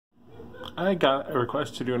I got a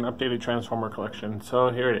request to do an updated Transformer collection, so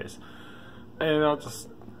here it is. And I'll just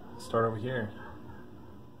start over here.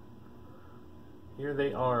 Here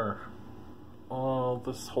they are. All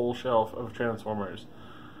this whole shelf of Transformers.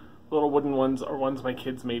 Little wooden ones are ones my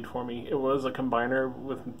kids made for me. It was a combiner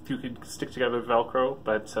with you could stick together Velcro,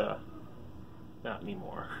 but not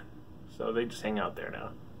anymore. So they just hang out there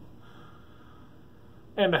now.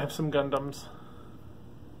 And I have some Gundams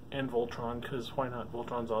and Voltron, because why not?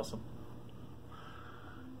 Voltron's awesome.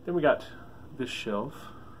 Then we got this shelf.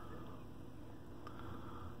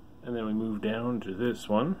 And then we move down to this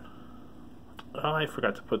one. Oh, I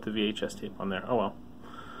forgot to put the VHS tape on there. Oh well.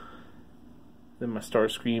 Then my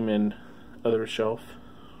Starscream and other shelf.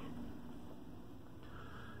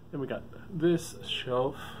 Then we got this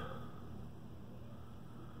shelf.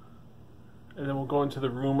 And then we'll go into the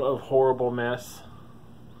room of horrible mess.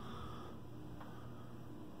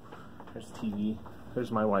 There's TV.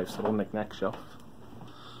 There's my wife's little knick-knack shelf.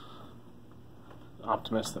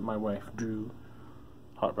 Optimus that my wife drew.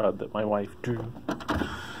 Hot Rod that my wife drew.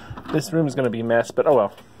 This room is going to be a mess, but oh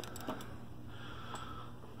well.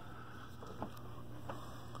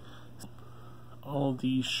 All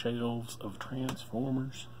these shelves of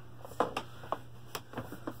Transformers.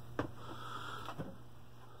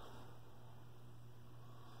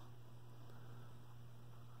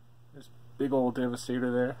 There's big old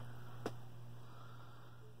Devastator there.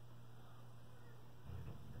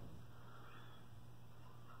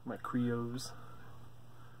 My Creos.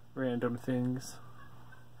 Random things.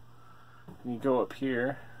 And you go up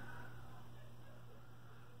here.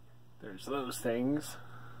 There's those things.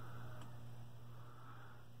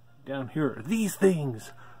 Down here are these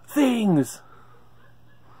things. Things!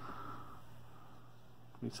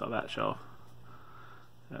 We saw that shelf.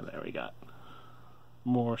 And there we got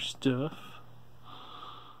more stuff.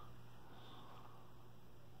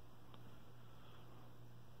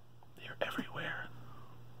 They're everywhere.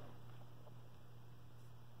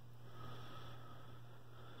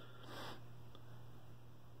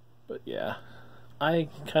 But yeah, I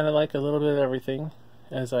kind of like a little bit of everything,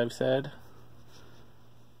 as I've said.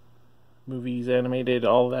 Movies, animated,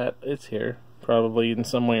 all that, it's here. Probably in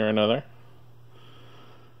some way or another.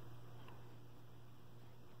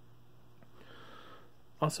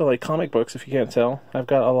 Also, like comic books, if you can't tell. I've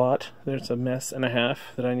got a lot. There's a mess and a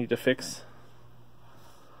half that I need to fix.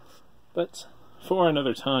 But for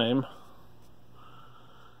another time,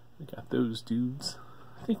 we got those dudes.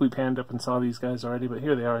 I think we panned up and saw these guys already, but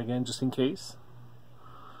here they are again, just in case.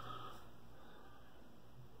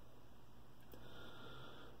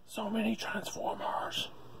 So many Transformers.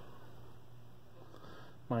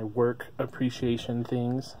 My work appreciation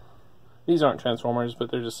things. These aren't Transformers,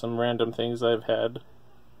 but they're just some random things I've had.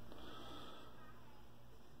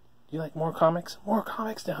 You like more comics? More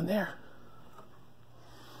comics down there.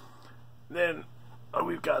 Then,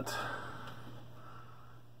 we've got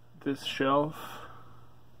this shelf.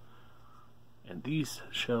 And these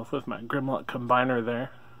shelf with my Grimlock combiner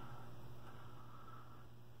there.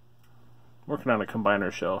 Working on a combiner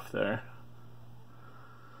shelf there.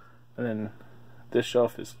 And then this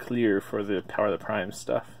shelf is clear for the Power of the Prime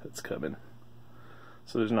stuff that's coming.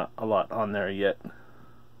 So there's not a lot on there yet. And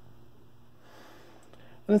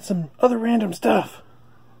then some other random stuff.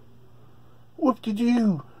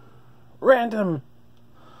 Whoop-de-doo! Random!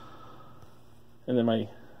 And then my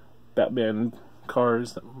Batman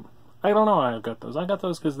cars. I don't know why I've got those. I got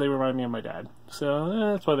those because they remind me of my dad.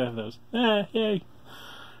 So that's why they have those. Yay!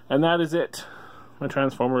 And that is it. My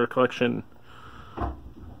Transformer collection